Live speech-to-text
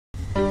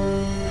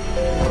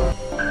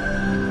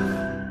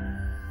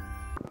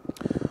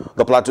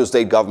The Plateau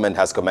State government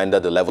has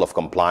commended the level of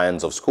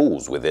compliance of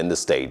schools within the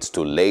state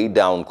to lay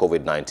down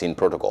COVID-19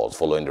 protocols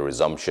following the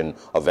resumption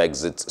of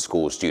exit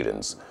school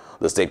students.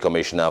 The State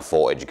Commissioner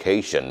for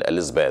Education,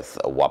 Elizabeth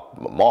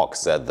Wapmok,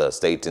 said the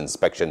state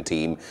inspection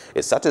team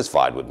is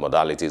satisfied with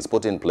modalities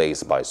put in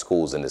place by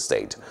schools in the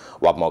state.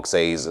 Wapmok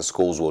says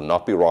schools will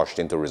not be rushed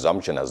into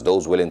resumption, as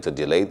those willing to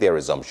delay their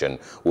resumption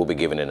will be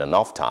given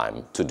enough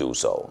time to do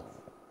so.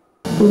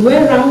 We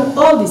went around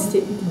all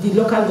the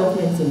local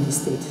governments in the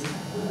state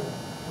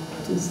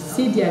to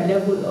see their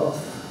level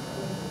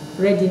of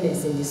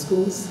readiness in the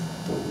schools,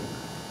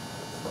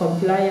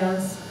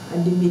 compliance,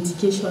 and the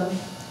mitigation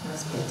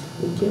aspect.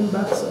 We came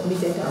back,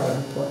 submitted our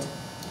report.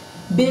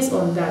 Based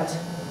on that,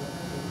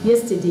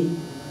 yesterday,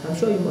 I'm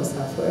sure you must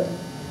have heard,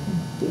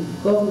 the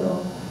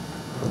governor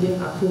gave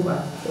approval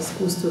for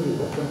schools to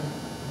reopen.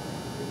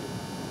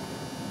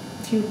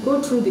 If you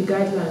go through the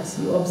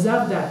guidelines, you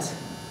observe that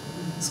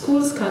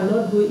schools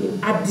cannot go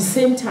in at the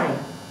same time.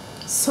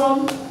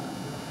 Some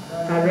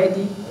are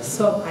ready,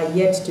 some are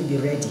yet to be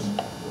ready.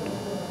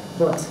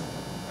 But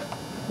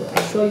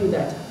I assure you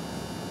that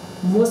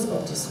most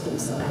of the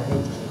schools are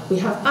ready. We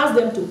have asked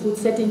them to put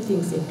certain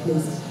things in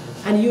place.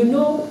 And you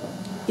know,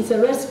 it's a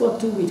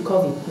response too with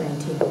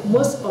COVID-19.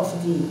 Most of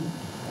the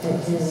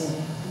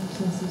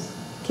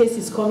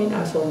cases coming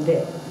out from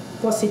there,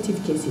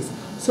 positive cases.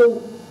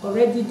 So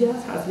already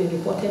that has been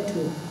reported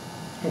to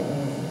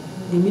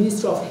the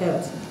Ministry of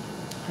Health.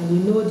 And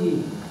you know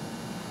the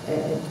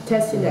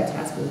testing that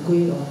has been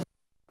going on.